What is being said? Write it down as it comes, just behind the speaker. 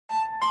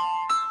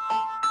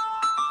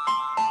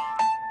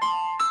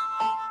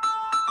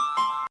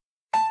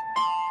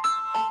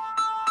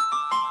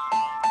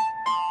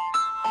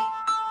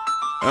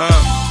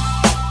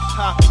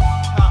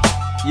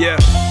Yeah.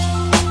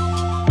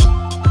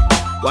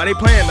 Why they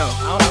playing though?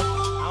 I don't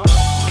know.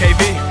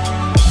 KayVee.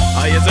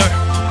 Oh yes sir.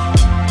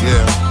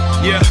 Yeah.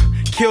 Yeah.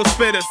 Kill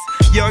spitters.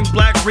 Young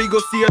black regal,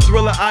 see a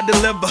thriller I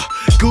deliver.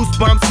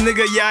 Goosebumps,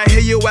 nigga, yeah, I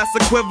hear your ass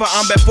a quiver.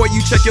 I'm before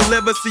you check your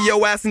liver, see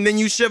your ass and then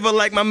you shiver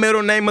like my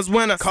middle name is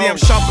Winter. See, I'm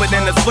sharper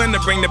than a splinter,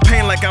 bring the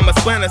pain like I'm a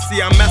splinter. See,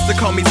 I'm master,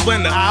 call me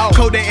Splinter.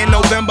 Cold day in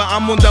November,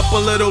 I'm wound up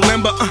a little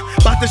limber.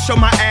 About to show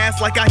my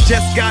ass like I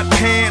just got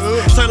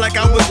pants. Say like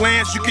I was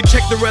Lance, you can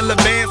check the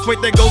relevance.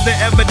 Wait, there goes the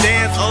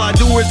evidence. All I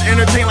do is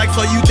entertain like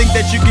so you think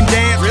that you can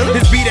dance.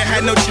 This beat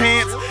had no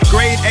chance,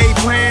 grade A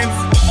plans.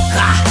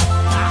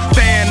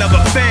 Fan of a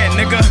fan,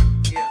 nigga.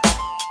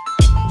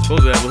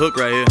 Supposed to have a hook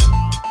right here.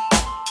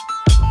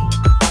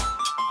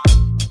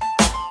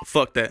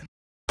 Fuck that.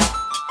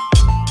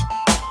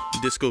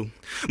 Disco.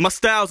 My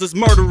styles is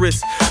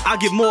murderous. I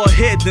get more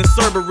head than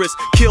Cerberus.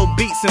 Kill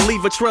beats and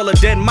leave a trail of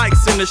dead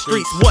mics in the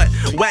streets. What?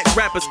 Whack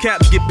rappers,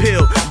 caps get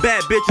peeled.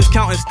 Bad bitches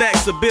counting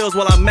stacks of bills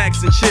while I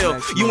max and chill.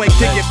 You ain't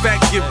kicking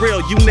facts, get real.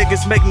 You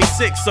niggas make me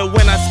sick. So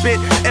when I spit,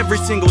 every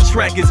single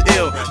track is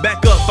ill.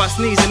 Back up, I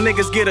sneeze and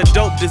niggas get a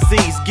dope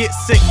disease. Get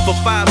sick for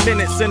 5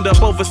 minutes, end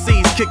up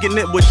overseas, kicking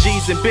it with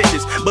G's and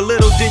bitches. But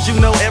little did you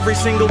know every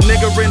single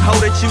nigga and hoe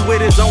that you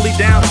with is only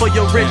down for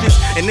your riches.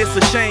 And it's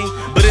a shame,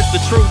 but it's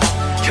the truth.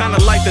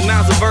 Kinda like the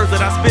nines of verbs that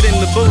I spit in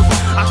the booth.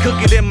 I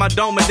cook it in my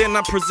dome and then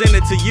I present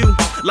it to you.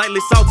 Lightly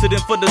salted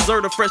and for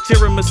dessert a fresh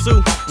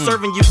tiramisu.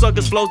 Serving you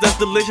suckers flows that's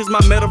delicious. My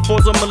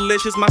metaphors are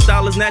malicious. My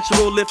style is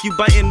natural. If you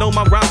biting, know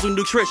my rhymes are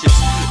nutritious.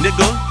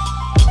 Nigga,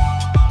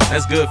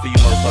 that's good for you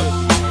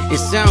motherfuckers. It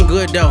sound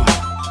good though.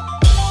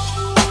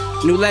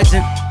 New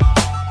legend,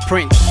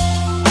 Prince.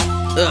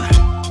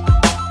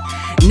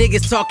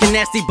 Niggas talking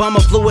nasty, bomber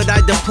fluid, I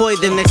deploy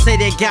them. They say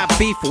they got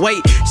beef,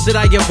 wait, should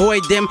I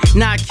avoid them?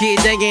 Nah kid,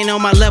 they ain't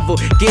on my level.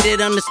 Get it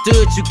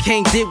understood, you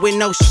can't dig with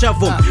no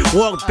shovel.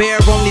 Walk bare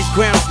on these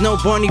grounds, no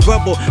Barney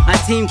Rubble. My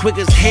team quick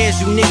as hairs,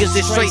 you niggas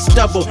is straight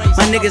stubble.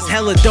 My niggas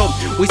hella dope,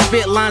 we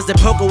spit lines that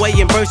poke away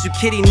and burst you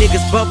kitty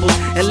niggas bubbles.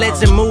 And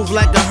let you move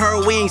like a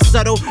herd, we ain't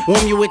subtle.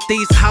 Warm you with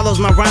these hollows,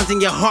 my rhymes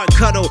in your heart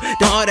cuddle.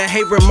 The other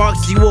hate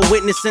remarks, you a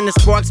witness in the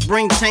sparks.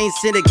 Bring change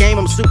to the game,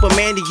 I'm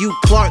Superman to you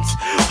Clarks.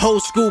 Whole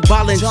school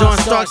ballin'. John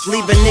Starks,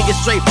 leave a nigga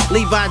straight.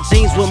 Levi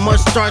jeans with much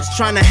starch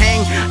trying to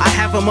hang. I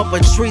have him up a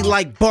tree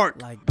like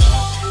Bart.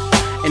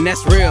 And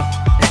that's real.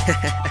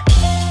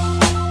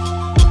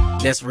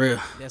 That's real.